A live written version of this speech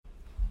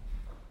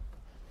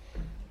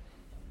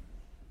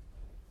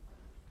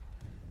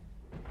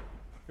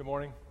Good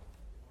morning.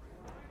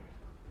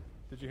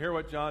 Did you hear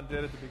what John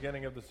did at the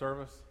beginning of the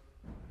service?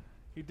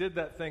 He did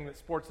that thing that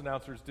sports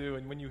announcers do,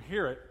 and when you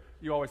hear it,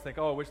 you always think,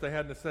 oh, I wish they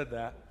hadn't have said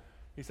that.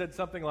 He said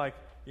something like,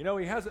 he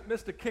hasn't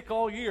missed a kick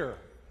all year.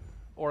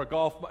 Or a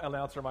golf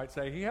announcer might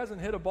say, he hasn't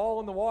hit a ball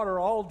in the water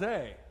all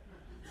day.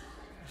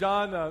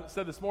 John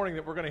said this morning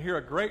that we're going to hear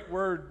a great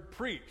word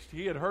preached.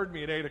 He had heard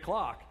me at 8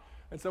 o'clock.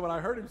 And so when I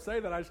heard him say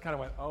that, I just kind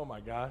of went, oh my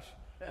gosh.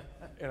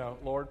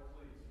 Lord,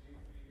 please be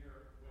here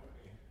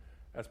with me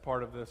as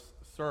part of this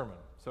sermon.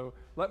 So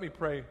let me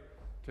pray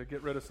to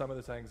get rid of some of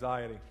this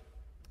anxiety.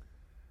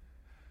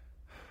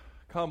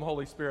 Come,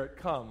 Holy Spirit,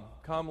 come.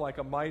 Come like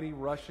a mighty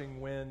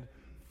rushing wind.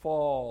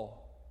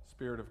 Fall,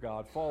 Spirit of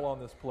God. Fall on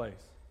this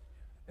place.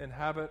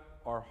 Inhabit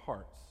our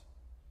hearts.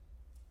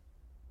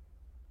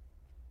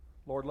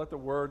 Lord, let the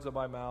words of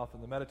my mouth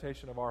and the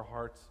meditation of our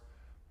hearts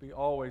be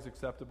always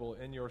acceptable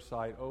in your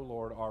sight, O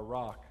Lord, our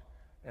rock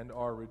and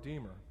our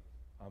Redeemer.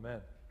 Amen.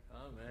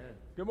 Amen.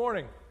 Good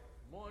morning.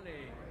 Morning.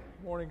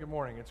 Morning, good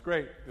morning. It's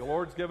great. The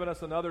Lord's given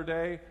us another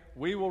day.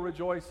 We will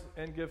rejoice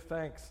and give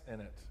thanks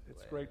in it.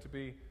 It's great to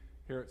be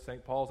here at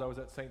St. Paul's. I was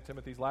at St.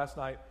 Timothy's last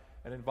night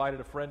and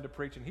invited a friend to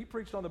preach, and he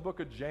preached on the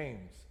book of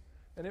James.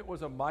 And it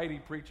was a mighty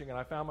preaching, and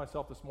I found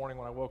myself this morning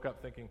when I woke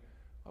up thinking,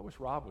 I wish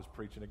Rob was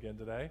preaching again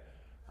today.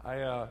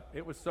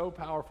 It was so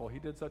powerful. He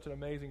did such an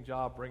amazing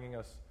job bringing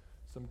us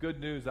some good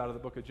news out of the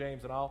book of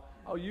James, and I'll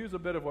use a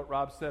bit of what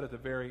Rob said at the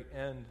very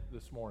end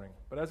this morning.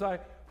 But as I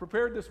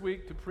prepared this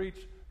week to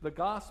preach the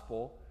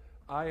gospel,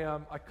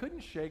 I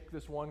couldn't shake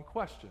this one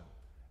question.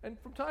 And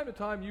from time to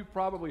time, you've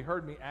probably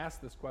heard me ask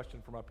this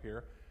question from up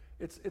here.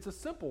 It's a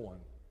simple one.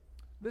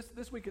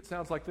 This week it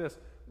sounds like this.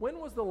 When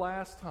was the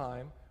last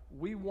time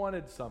we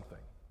wanted something?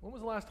 When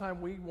was the last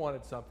time we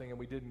wanted something and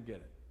we didn't get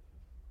it?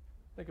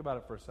 Think about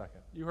it for a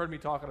second. You heard me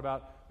talking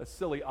about a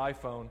silly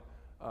iPhone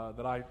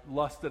that I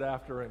lusted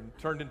after and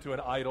turned into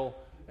an idol,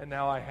 and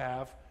now I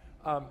have.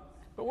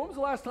 But when was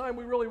the last time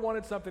we really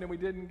wanted something and we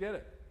didn't get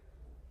it?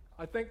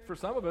 I think for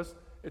some of us,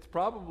 it's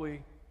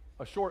probably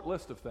a short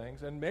list of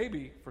things, and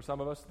maybe for some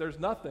of us, there's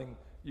nothing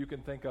you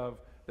can think of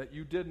that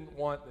you didn't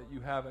want that you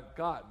haven't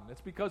gotten.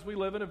 It's because we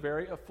live in a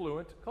very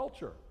affluent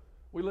culture.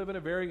 We live in a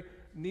very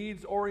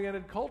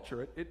needs-oriented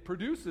culture. It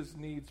produces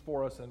needs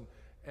for us,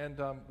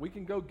 and we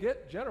can go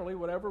get generally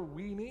whatever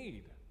we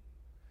need.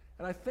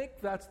 And I think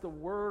that's the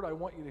word I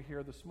want you to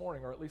hear this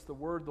morning, or at least the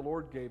word the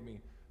Lord gave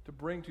me to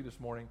bring to you this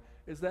morning,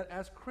 is that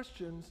as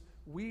Christians,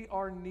 we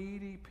are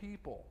needy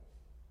people.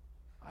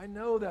 I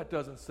know that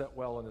doesn't sit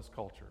well in this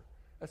culture,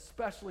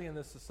 especially in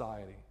this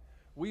society.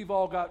 We've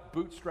all got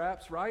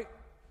bootstraps, right?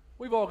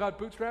 We've all got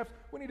bootstraps.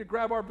 We need to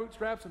grab our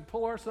bootstraps and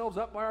pull ourselves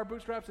up by our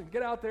bootstraps and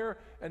get out there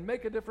and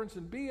make a difference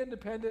and be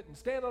independent and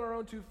stand on our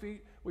own 2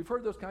 feet. We've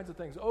heard those kinds of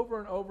things over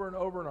and over and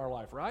over in our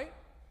life, right?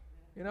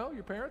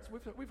 Your parents,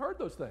 we've heard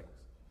those things.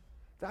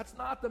 That's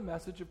not the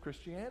message of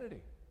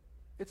Christianity.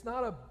 It's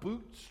not a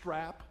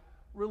bootstrap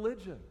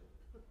religion.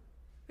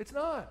 It's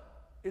not.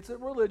 It's a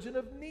religion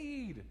of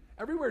need.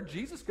 Everywhere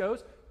Jesus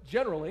goes,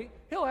 generally,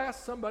 he'll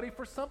ask somebody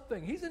for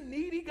something. He's a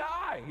needy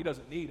guy. He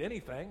doesn't need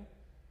anything.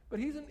 But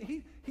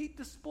he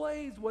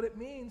displays what it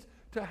means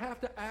to have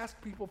to ask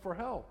people for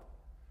help,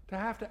 to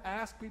have to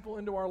ask people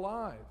into our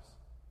lives.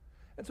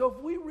 And so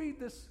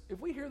if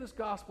we hear this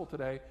gospel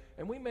today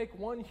and we make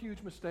one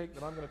huge mistake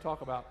that I'm going to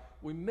talk about,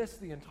 we miss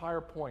the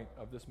entire point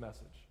of this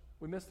message.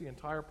 We miss the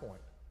entire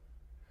point.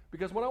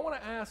 Because what I want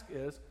to ask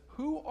is,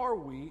 who are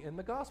we in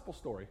the gospel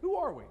story? Who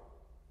are we?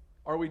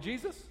 Are we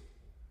Jesus?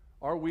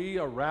 Are we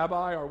a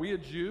rabbi? Are we a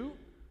Jew?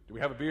 Do we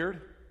have a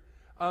beard?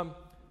 Are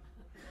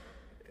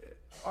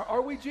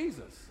we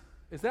Jesus?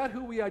 Is that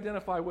who we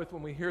identify with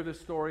when we hear this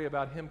story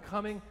about him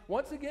coming?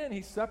 Once again,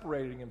 he's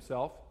separating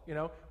himself.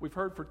 We've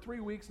heard for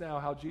 3 weeks now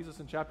how Jesus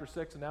in chapter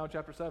 6 and now in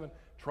chapter 7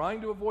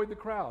 trying to avoid the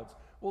crowds.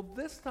 Well,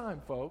 this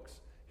time, folks,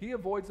 he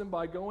avoids them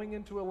by going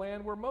into a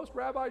land where most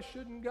rabbis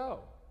shouldn't go.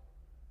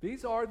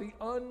 These are the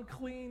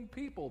unclean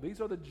people.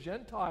 These are the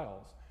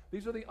Gentiles.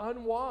 These are the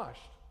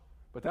unwashed.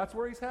 But that's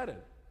where he's headed.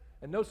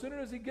 And no sooner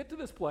does he get to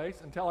this place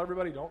and tell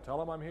everybody, don't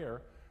tell him I'm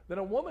here, then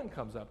a woman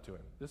comes up to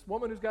him. This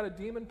woman who's got a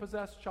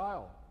demon-possessed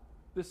child.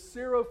 This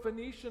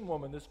Syro-Phoenician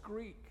woman, this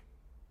Greek.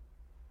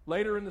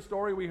 Later in the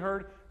story, we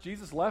heard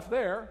Jesus left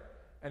there,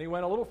 and he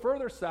went a little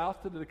further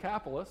south to the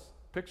Decapolis,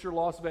 picture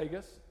Las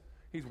Vegas.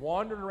 He's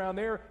wandering around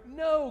there.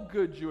 No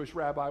good Jewish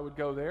rabbi would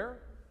go there.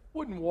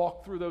 Wouldn't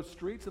walk through those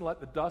streets and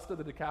let the dust of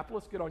the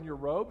Decapolis get on your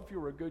robe if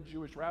you were a good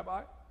Jewish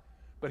rabbi.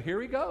 But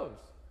here he goes.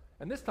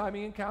 And this time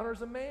he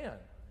encounters a man.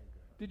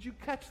 Did you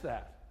catch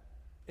that?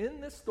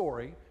 In this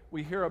story,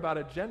 we hear about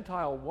a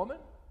Gentile woman.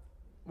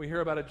 We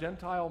hear about a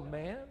Gentile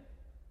man.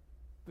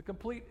 The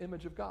complete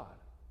image of God.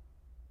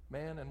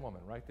 Man and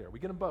woman right there. We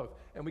get them both.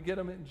 And we get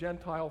them in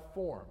Gentile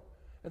form.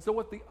 And so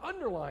what the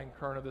underlying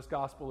current of this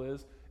gospel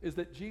is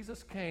that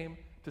Jesus came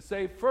to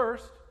save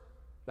first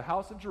the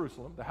house of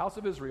Jerusalem, the house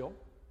of Israel.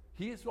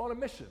 He is on a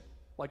mission,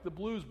 like the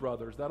Blues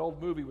Brothers, that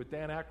old movie with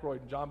Dan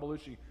Aykroyd and John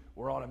Belushi.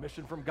 We're on a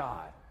mission from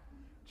God.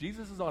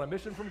 Jesus is on a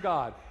mission from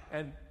God.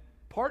 And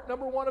part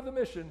number one of the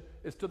mission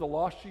is to the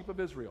lost sheep of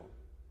Israel.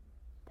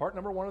 Part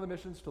number one of the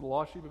mission is to the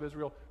lost sheep of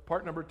Israel.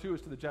 Part number two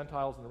is to the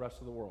Gentiles and the rest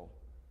of the world.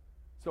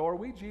 So are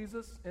we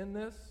Jesus in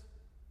this?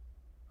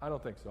 I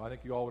don't think so. I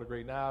think you all would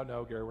agree,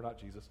 no, Gary, we're not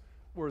Jesus.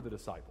 We're the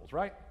disciples,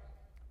 right?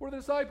 We're the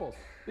disciples.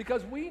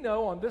 Because we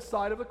know on this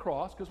side of the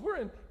cross, because we're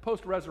in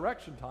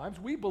post-resurrection times,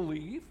 we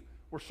believe.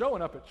 We're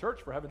showing up at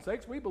church, for heaven's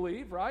sakes. We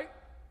believe, right?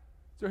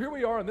 So here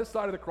we are on this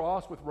side of the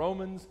cross with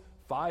Romans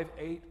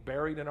 5:8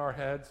 buried in our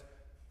heads.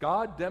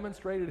 God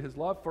demonstrated his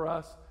love for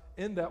us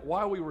in that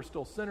while we were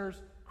still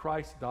sinners,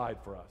 Christ died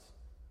for us.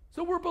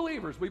 So we're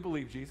believers. We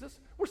believe Jesus.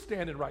 We're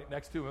standing right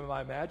next to him,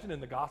 I imagine, in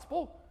the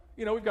gospel.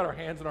 You know, we've got our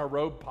hands in our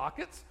robe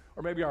pockets,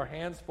 or maybe our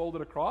hands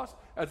folded across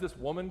as this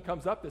woman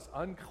comes up, this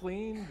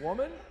unclean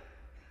woman,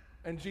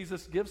 and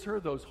Jesus gives her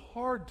those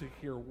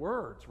hard-to-hear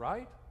words,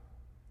 right?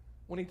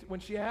 When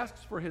she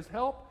asks for his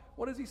help,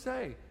 what does he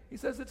say? He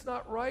says it's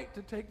not right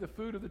to take the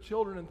food of the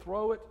children and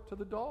throw it to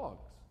the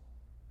dogs.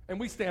 And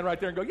we stand right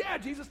there and go, yeah,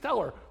 Jesus, tell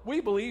her.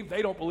 We believe,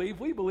 they don't believe,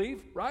 we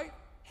believe, right?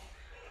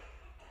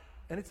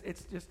 And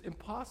it's just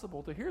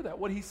impossible to hear that.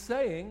 What he's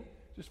saying,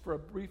 just for a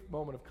brief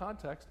moment of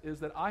context, is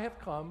that I have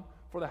come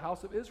for the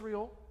house of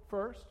Israel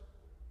first,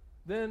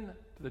 then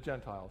to the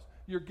Gentiles.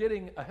 You're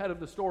getting ahead of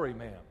the story,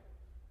 ma'am,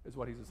 is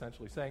what he's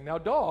essentially saying. Now,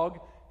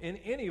 dog in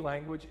any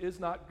language is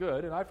not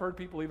good, and I've heard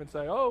people even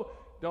say, oh,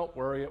 don't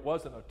worry, it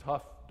wasn't a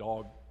tough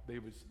dog.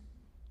 It was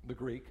the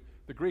Greek.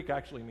 The Greek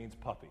actually means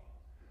puppy.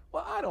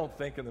 Well, I don't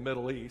think in the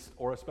Middle East,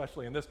 or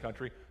especially in this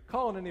country,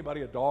 calling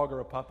anybody a dog or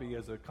a puppy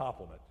is a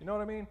compliment. You know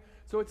what I mean?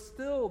 So it's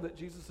still that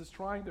Jesus is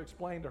trying to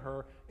explain to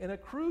her in a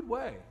crude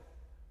way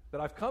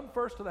that I've come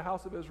first to the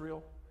house of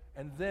Israel,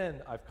 and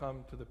then I've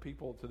come to the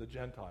people, to the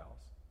Gentiles.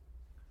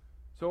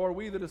 So are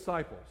we the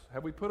disciples?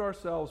 Have we put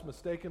ourselves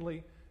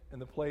mistakenly in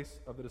the place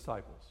of the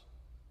disciples?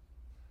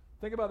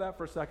 Think about that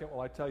for a second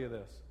while I tell you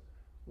this.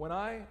 When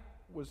I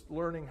was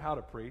learning how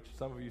to preach,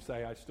 some of you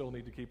say I still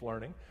need to keep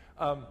learning.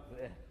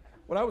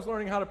 When I was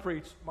learning how to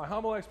preach, my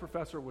homiletics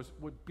professor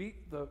would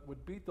beat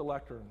the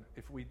lectern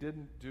if we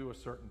didn't do a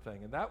certain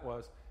thing, and that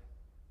was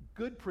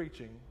good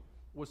preaching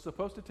was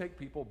supposed to take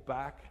people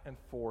back and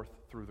forth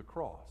through the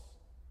cross.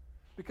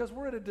 Because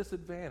we're at a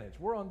disadvantage.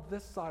 We're on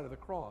this side of the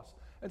cross.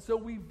 And so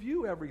we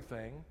view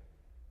everything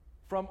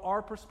from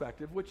our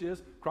perspective, which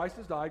is Christ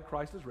has died,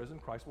 Christ has risen,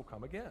 Christ will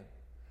come again.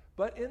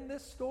 But in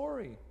this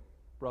story,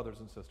 brothers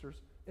and sisters,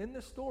 in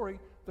this story,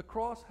 the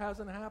cross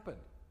hasn't happened.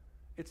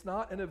 It's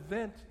not an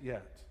event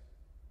yet.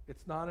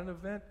 It's not an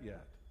event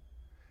yet.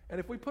 And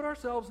if we put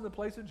ourselves in the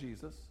place of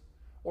Jesus,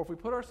 or if we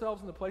put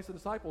ourselves in the place of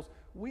disciples,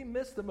 we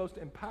miss the most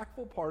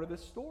impactful part of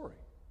this story.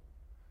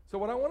 So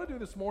what I want to do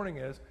this morning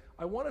is,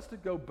 I want us to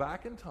go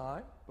back in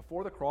time,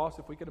 before the cross,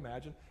 if we can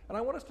imagine, and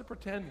I want us to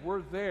pretend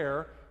we're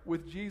there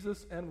with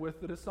Jesus and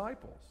with the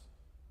disciples.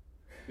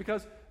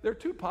 Because there are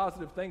two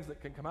positive things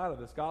that can come out of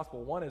this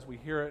gospel. One is we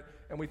hear it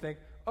and we think,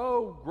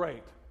 oh,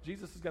 great,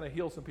 Jesus is going to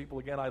heal some people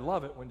again. I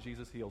love it when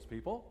Jesus heals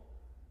people.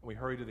 And we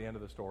hurry to the end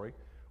of the story.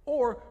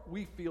 Or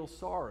we feel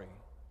sorry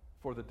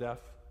for the deaf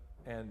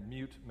and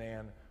mute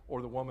man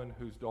or the woman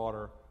whose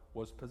daughter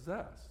was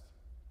possessed.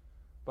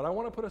 But I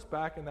want to put us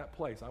back in that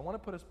place. I want to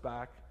put us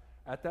back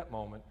at that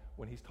moment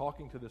when he's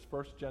talking to this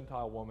first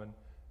Gentile woman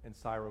in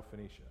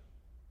Syrophoenicia.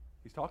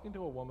 He's talking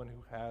to a woman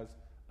who has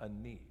a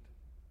need,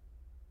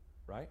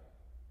 right?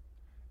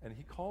 And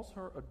he calls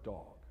her a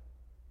dog.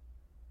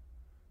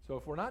 So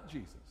if we're not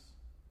Jesus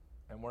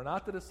and we're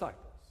not the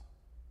disciples,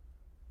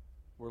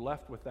 we're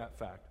left with that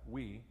fact.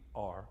 We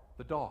are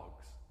the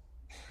dogs.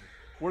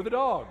 We're the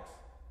dogs.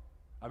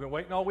 I've been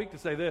waiting all week to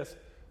say this.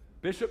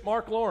 Bishop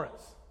Mark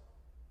Lawrence,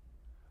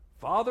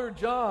 Father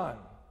John,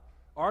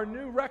 our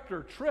new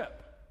rector,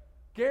 Tripp,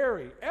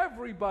 Gary,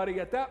 everybody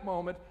at that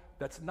moment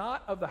that's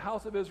not of the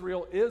house of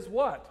Israel is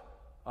what?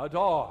 A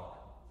dog.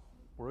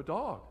 We're a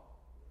dog.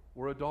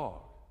 We're a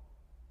dog.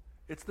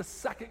 It's the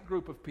second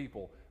group of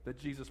people that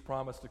Jesus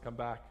promised to come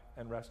back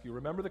and rescue.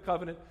 Remember the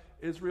covenant?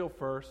 Israel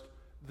first,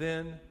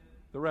 then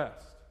the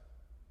rest.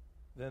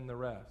 Then the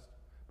rest.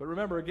 But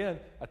remember, again,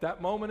 at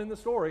that moment in the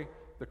story,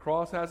 the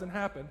cross hasn't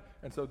happened,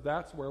 and so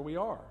that's where we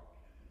are.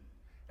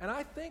 And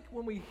I think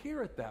when we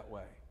hear it that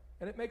way,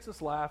 and it makes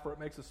us laugh or it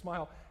makes us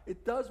smile,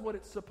 it does what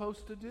it's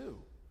supposed to do.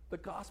 The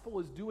gospel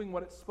is doing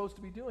what it's supposed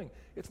to be doing.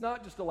 It's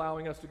not just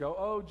allowing us to go,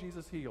 oh,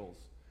 Jesus heals,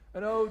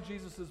 and oh,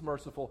 Jesus is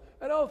merciful,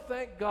 and oh,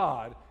 thank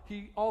God,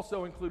 he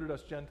also included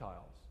us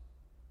Gentiles.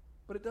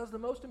 But it does the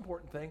most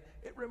important thing.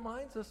 It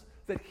reminds us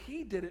that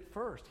he did it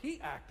first.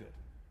 He acted.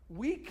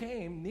 We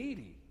came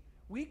needy.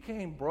 We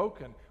came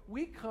broken.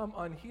 We come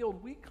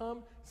unhealed. We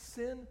come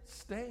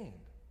sin-stained.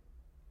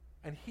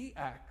 And he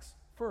acts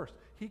first.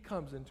 He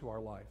comes into our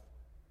life.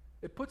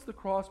 It puts the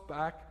cross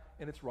back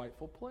in its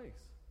rightful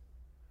place.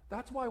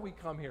 That's why we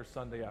come here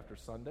Sunday after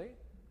Sunday.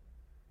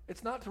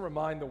 It's not to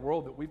remind the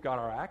world that we've got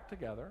our act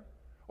together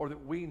or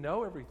that we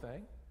know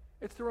everything.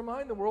 It's to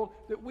remind the world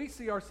that we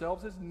see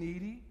ourselves as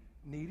needy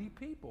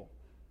people.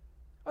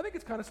 I think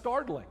it's kind of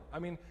startling. I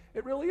mean,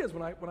 it really is.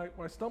 When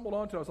I stumbled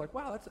onto it, I was like,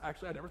 wow, that's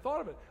actually, I never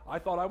thought of it. I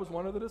thought I was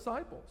one of the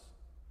disciples.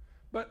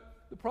 But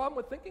the problem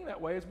with thinking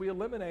that way is we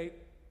eliminate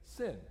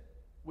sin.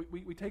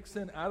 We take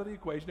sin out of the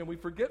equation, and we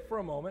forget for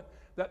a moment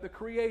that the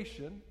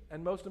creation,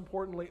 and most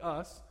importantly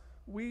us,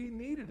 we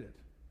needed it.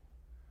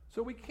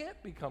 So we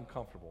can't become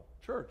comfortable.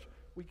 Church,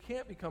 we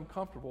can't become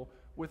comfortable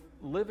with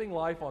living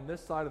life on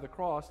this side of the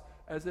cross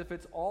as if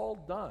it's all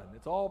done.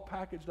 It's all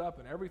packaged up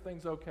and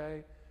everything's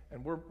okay,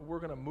 and we're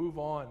going to move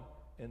on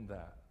in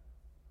that.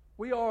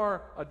 We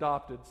are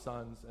adopted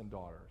sons and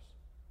daughters.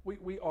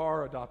 We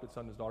are adopted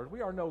sons and daughters.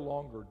 We are no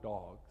longer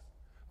dogs,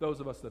 those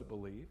of us that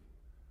believe.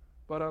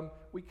 But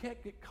we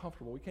can't get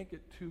comfortable. We can't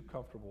get too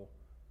comfortable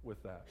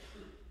with that.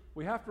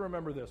 We have to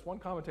remember this. One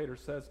commentator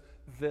says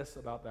this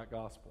about that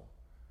gospel.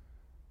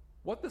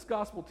 What this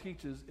gospel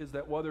teaches is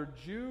that whether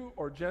Jew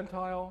or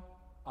Gentile,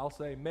 I'll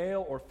say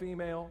male or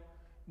female,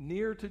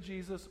 near to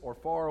Jesus or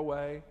far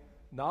away,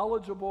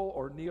 knowledgeable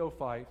or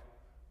neophyte,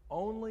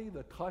 only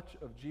the touch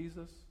of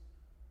Jesus,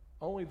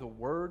 only the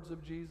words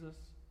of Jesus,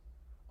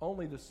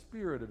 only the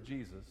Spirit of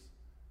Jesus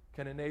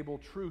can enable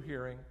true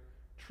hearing,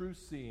 true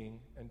seeing,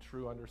 and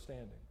true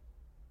understanding.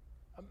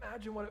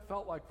 Imagine what it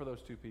felt like for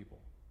those two people.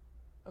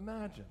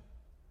 Imagine.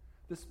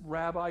 This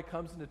rabbi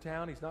comes into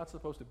town, he's not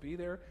supposed to be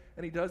there,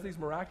 and he does these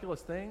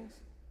miraculous things.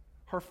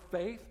 Her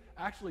faith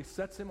actually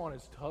sets him on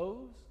his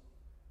toes.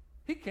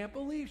 He can't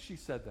believe she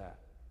said that.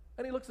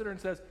 And he looks at her and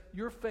says,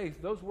 your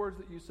faith, those words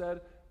that you said,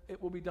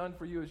 it will be done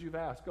for you as you've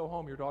asked. Go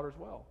home, your daughter's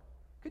well.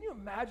 Can you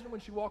imagine when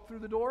she walked through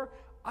the door?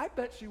 I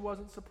bet she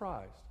wasn't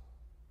surprised.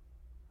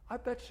 I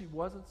bet she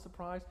wasn't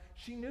surprised.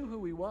 She knew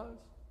who he was.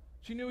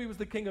 She knew he was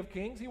the King of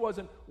Kings. He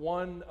wasn't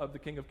one of the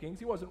King of Kings.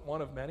 He wasn't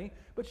one of many.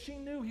 But she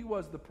knew he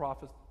was the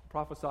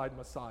prophesied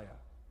Messiah.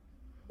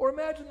 Or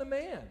imagine the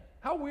man.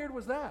 How weird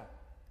was that?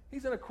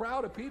 He's in a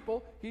crowd of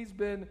people. He's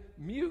been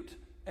mute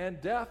and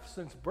deaf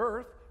since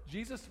birth.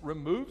 Jesus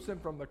removes him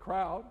from the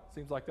crowd.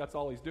 Seems like that's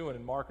all he's doing,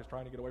 and Mark is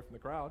trying to get away from the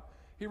crowd.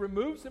 He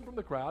removes him from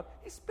the crowd.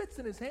 He spits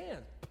in his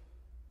hand.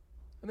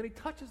 And then he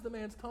touches the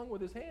man's tongue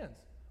with his hands.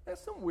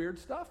 That's some weird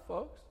stuff,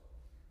 folks.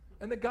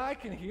 And the guy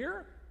can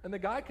hear, and the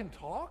guy can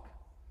talk.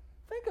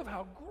 Think of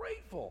how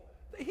grateful.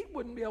 He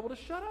wouldn't be able to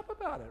shut up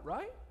about it,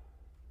 right?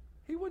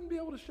 He wouldn't be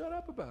able to shut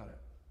up about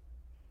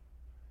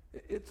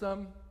it.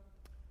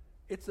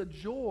 It's a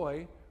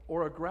joy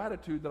or a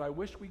gratitude that I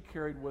wish we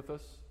carried with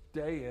us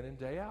day in and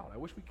day out. I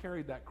wish we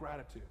carried that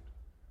gratitude.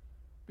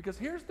 Because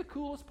here's the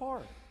coolest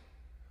part.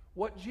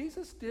 What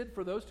Jesus did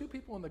for those two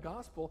people in the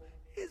gospel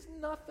is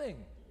nothing.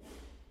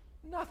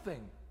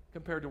 Nothing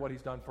compared to what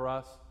he's done for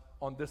us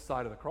on this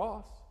side of the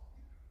cross.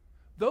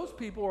 Those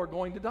people are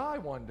going to die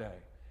one day.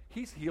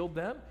 He's healed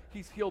them.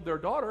 He's healed their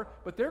daughter,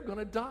 but they're going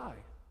to die.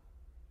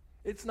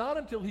 It's not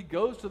until he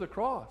goes to the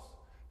cross,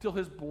 till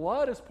his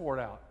blood is poured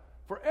out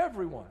for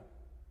everyone,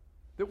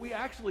 that we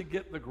actually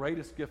get the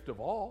greatest gift of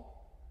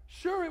all.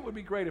 Sure, it would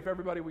be great if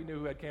everybody we knew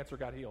who had cancer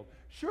got healed.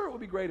 Sure, it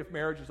would be great if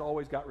marriages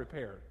always got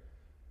repaired.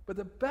 But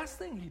the best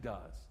thing he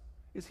does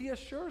is he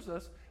assures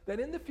us that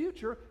in the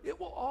future, it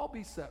will all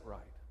be set right.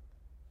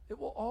 It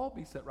will all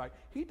be set right.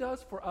 He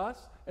does for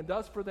us and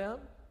does for them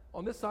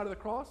on this side of the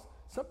cross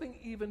something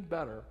even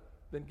better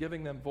than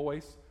giving them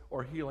voice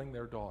or healing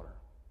their daughter.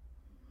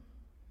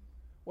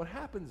 What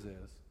happens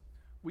is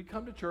we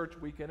come to church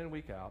week in and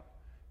week out,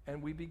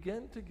 and we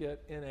begin to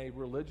get in a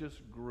religious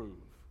groove.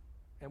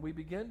 And we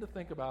begin to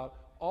think about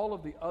all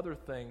of the other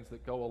things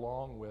that go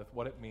along with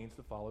what it means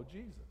to follow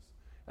Jesus.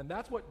 And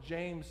that's what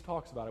James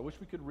talks about. I wish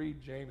we could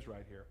read James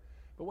right here.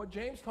 But what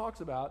James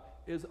talks about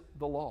is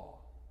the law.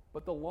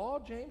 But the law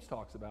James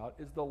talks about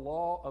is the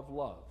law of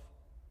love.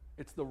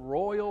 It's the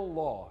royal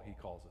law, he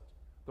calls it.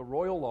 The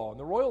royal law. And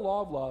the royal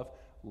law of love,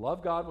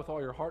 love God with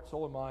all your heart,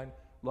 soul, and mind.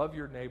 Love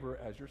your neighbor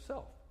as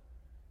yourself.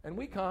 And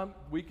we come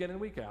week in and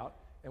week out,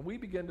 and we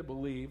begin to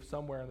believe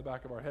somewhere in the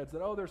back of our heads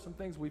that, oh, there's some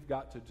things we've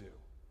got to do.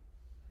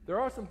 There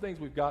are some things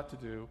we've got to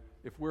do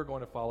if we're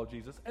going to follow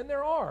Jesus. And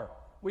there are.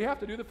 We have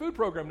to do the food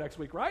program next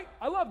week, right?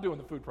 I love doing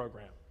the food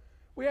program.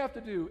 We have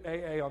to do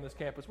AA on this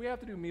campus. We have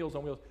to do Meals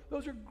on Wheels.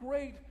 Those are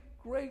great,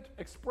 great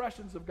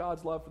expressions of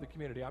God's love for the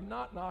community. I'm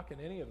not knocking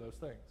any of those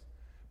things.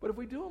 But if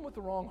we do them with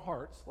the wrong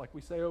hearts, like we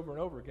say over and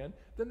over again,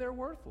 then they're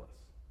worthless.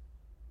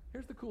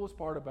 Here's the coolest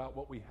part about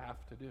what we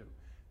have to do.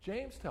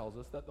 James tells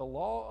us that the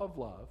law of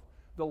love,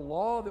 the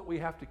law that we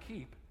have to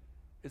keep,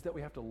 is that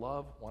we have to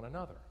love one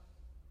another.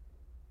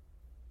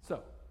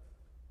 So,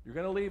 you're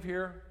going to leave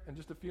here in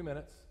just a few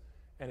minutes,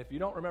 and if you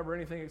don't remember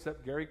anything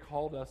except Gary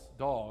called us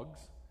dogs,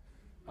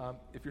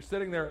 if you're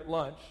sitting there at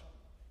lunch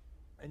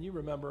and you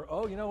remember,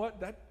 oh, you know what,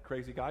 that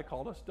crazy guy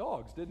called us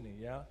dogs, didn't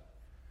he? Yeah.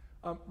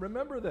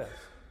 Remember this.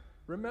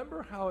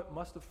 Remember how it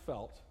must have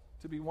felt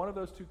to be one of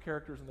those two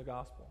characters in the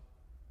gospel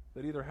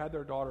that either had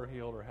their daughter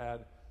healed or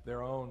had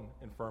their own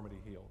infirmity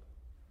healed.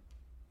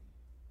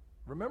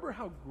 Remember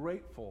how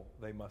grateful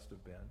they must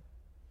have been,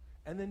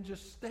 and then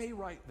just stay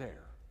right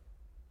there.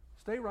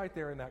 Stay right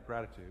there in that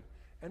gratitude.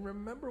 And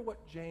remember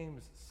what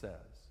James says.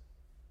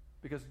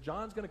 Because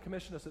John's going to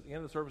commission us at the end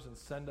of the service and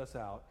send us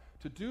out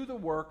to do the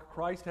work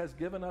Christ has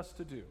given us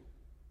to do.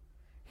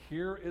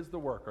 Here is the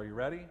work. Are you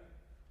ready?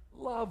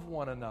 Love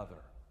one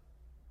another.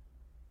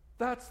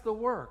 That's the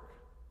work.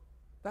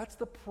 That's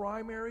the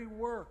primary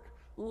work.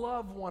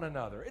 Love one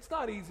another. It's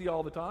not easy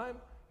all the time.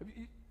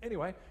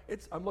 Anyway,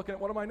 I'm looking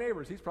at one of my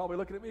neighbors. He's probably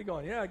looking at me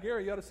going, yeah,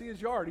 Gary, you ought to see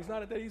his yard. He's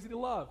not that easy to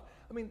love.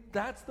 I mean,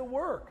 that's the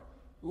work.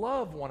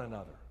 Love one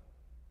another.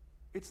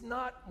 It's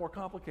not more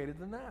complicated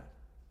than that.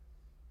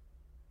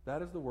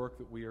 That is the work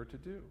that we are to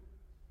do.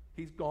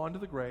 He's gone to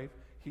the grave.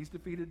 He's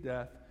defeated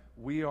death.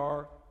 We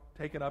are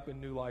taken up in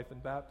new life in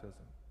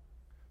baptism.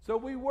 So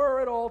we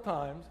were at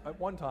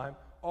one time,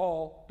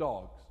 all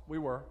dogs. We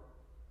were.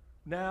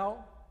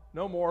 Now,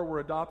 no more.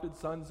 We're adopted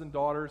sons and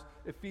daughters.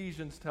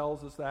 Ephesians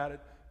tells us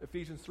that.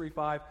 Ephesians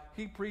 3:5,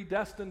 he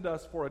predestined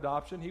us for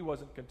adoption. He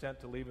wasn't content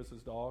to leave us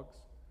as dogs.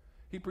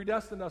 He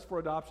predestined us for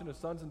adoption as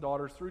sons and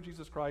daughters through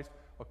Jesus Christ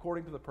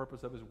according to the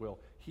purpose of his will.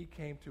 He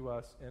came to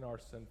us in our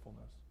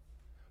sinfulness.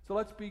 So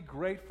let's be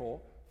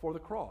grateful for the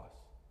cross.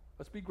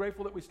 Let's be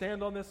grateful that we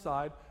stand on this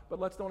side, but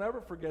let's don't ever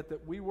forget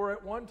that we were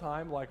at one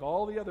time, like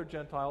all the other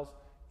Gentiles,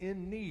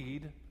 in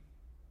need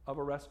of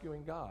a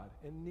rescuing God,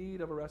 in need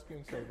of a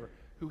rescuing Savior,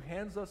 who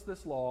hands us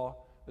this law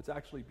that's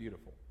actually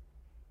beautiful.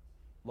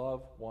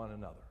 Love one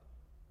another.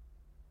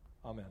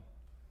 Amen.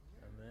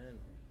 Amen.